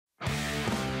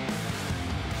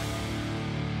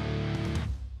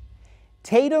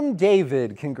Tatum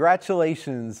David,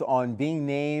 congratulations on being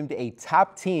named a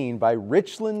top teen by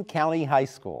Richland County High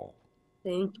School.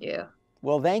 Thank you.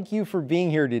 Well, thank you for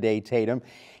being here today, Tatum.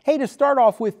 Hey, to start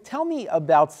off with, tell me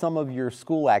about some of your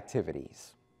school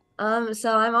activities.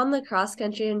 So I'm on the cross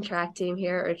country and track team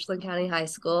here at Richland County High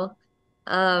School.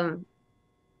 Um,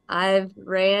 I've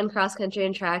ran cross country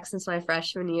and track since my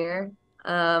freshman year.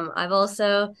 I've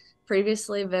also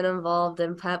previously been involved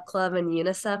in Pep Club and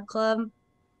UNICEF Club.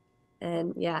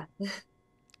 And yeah.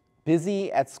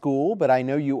 Busy at school, but I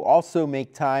know you also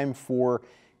make time for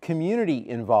community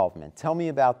involvement. Tell me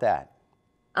about that.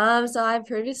 So I've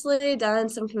previously done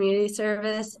some community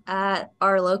service at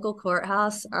our local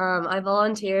courthouse. I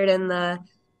volunteered in the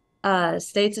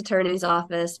state's attorney's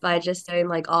office by just doing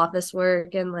like office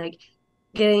work and like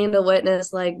getting to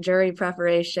witness like jury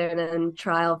preparation and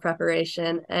trial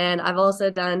preparation. And I've also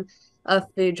done a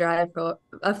food drive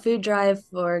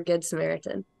for Good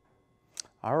Samaritan.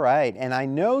 All right, and I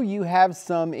know you have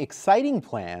some exciting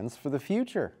plans for the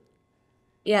future.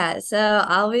 Yeah, so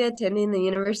I'll be attending the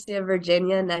University of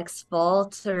Virginia next fall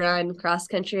to run cross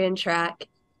country and track.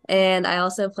 And I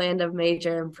also plan to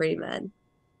major in pre-med.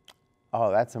 Oh,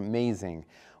 that's amazing.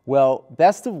 Well,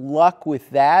 best of luck with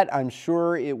that. I'm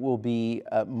sure it will be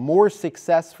more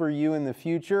success for you in the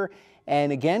future.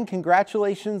 And again,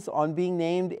 congratulations on being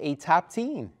named a top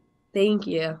teen. Thank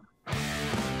you.